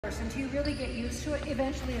first until you really get used to it.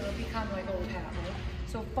 Eventually it'll become like old hat, right?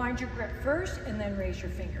 So find your grip first and then raise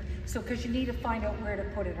your finger. So, because you need to find out where to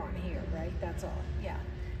put it on here, right? That's all, yeah.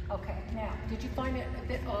 Okay, now, did you find it a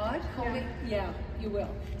bit odd holding? Yeah, you will.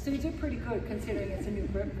 So you did pretty good considering it's a new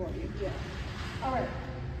grip for you, yeah. All right.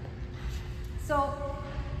 So,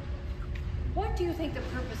 what do you think the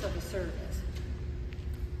purpose of a serve is?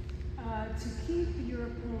 To keep your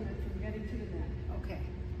opponent from getting to the net. Okay,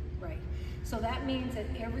 right. So that means that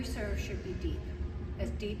every serve should be deep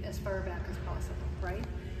as far back as possible, right?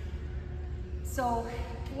 So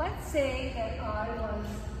let's say that I was,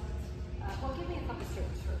 well, give me a couple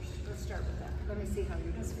serves first. Let's start with that. Let me see how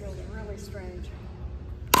you do. This feels really strange.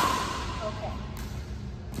 Okay.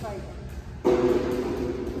 Try again.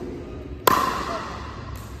 Okay.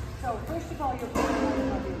 So first of all, you're putting it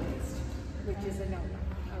above your waist, which is a no-no,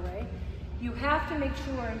 all right? You have to make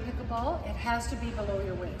sure in pickleball, it has to be below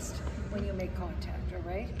your waist when you make contact, all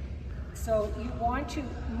right? So you want to,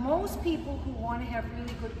 most people who want to have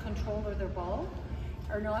really good control of their ball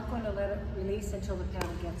are not going to let it release until the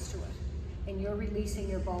paddle gets to it. And you're releasing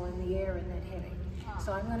your ball in the air and then hitting.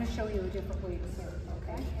 So I'm going to show you a different way to serve,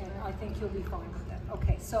 okay? And I think you'll be fine with that.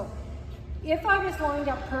 Okay, so if I was lined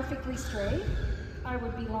up perfectly straight, I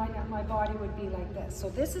would be lined up, my body would be like this. So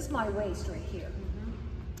this is my waist right here,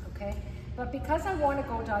 okay? But because I want to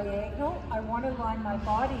go diagonal, I want to line my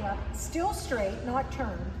body up still straight, not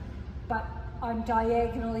turned, but I'm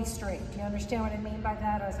diagonally straight. Do you understand what I mean by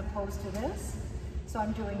that as opposed to this? So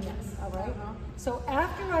I'm doing this, all right? So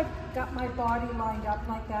after I've got my body lined up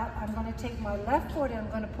like that, I'm going to take my left foot and I'm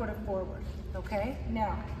going to put it forward, okay?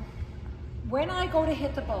 Now, when I go to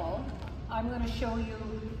hit the ball, I'm going to show you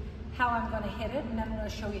how I'm going to hit it, and then I'm going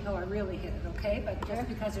to show you how I really hit it, okay? But just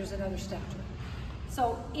because there's another step to it.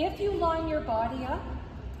 So if you line your body up,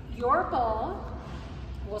 your ball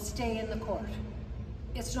will stay in the court.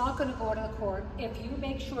 It's not going to go to the court if you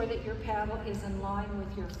make sure that your paddle is in line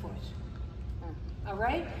with your foot. All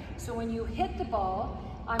right? So when you hit the ball,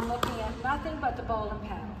 I'm looking at nothing but the ball and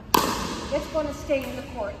paddle. It's going to stay in the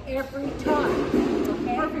court every time.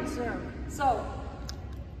 Okay? Perfect serve. So,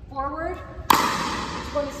 forward,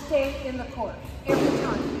 it's going to stay in the court every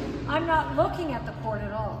time. I'm not looking at the court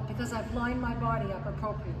at all because I've lined my body up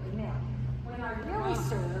appropriately. Now, when I really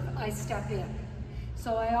serve, I step in.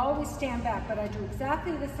 So I always stand back, but I do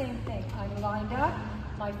exactly the same thing. I'm lined up,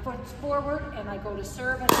 my foot's forward, and I go to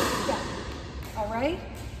serve and I step. All right?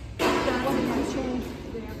 What did I change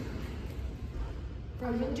there?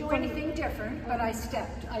 I didn't do anything different, but I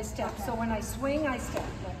stepped. Okay. So when I swing, I step.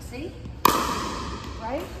 Let's see.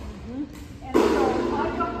 Right? And so I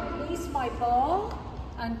don't release my ball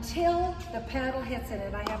until the paddle hits it.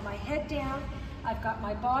 And I have my head down. I've got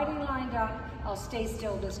my body lined up. I'll stay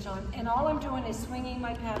still this time. And all I'm doing is swinging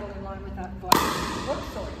my paddle in line with that foot.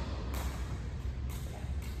 Whoops, sorry.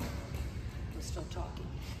 We're still talking.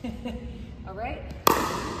 All right?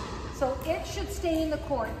 So it should stay in the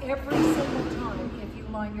court every single time if you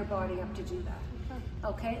line your body up to do that.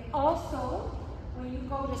 Okay? Also, when you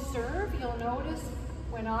go to serve, you'll notice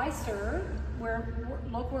when I serve,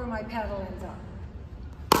 look where my paddle ends up.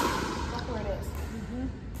 Look where it is.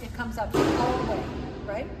 It comes up all the way,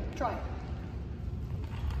 right? Try it.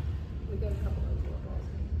 We got a couple of those balls.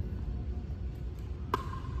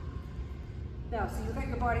 Now, so you got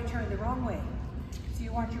your body turned the wrong way. So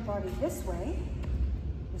you want your body this way,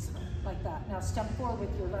 like that. Now step forward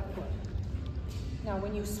with your left foot. Now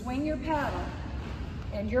when you swing your paddle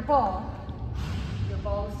and your ball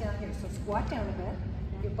is down here. So squat down a bit.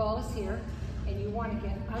 Your ball is here, and you want to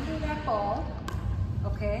get under that ball,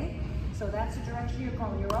 okay? So that's the direction you're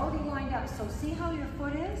going. You're already lined up. So see how your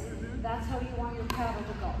foot is? That's how you want your paddle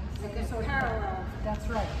to go. Okay, so parallel. That's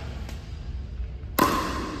right.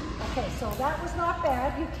 Okay, so that was not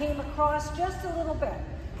bad. You came across just a little bit,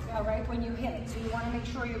 all right, when you hit it. So you want to make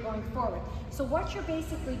sure you're going forward. So what you're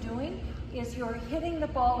basically doing is you're hitting the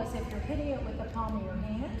ball as if you're hitting it with the palm of your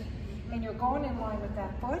hand, and you're going in line with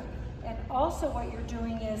that foot. And also what you're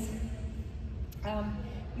doing is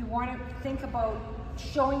you want to think about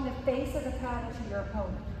showing the face of the paddle to your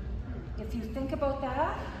opponent. If you think about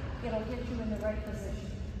that, it'll get you in the right position.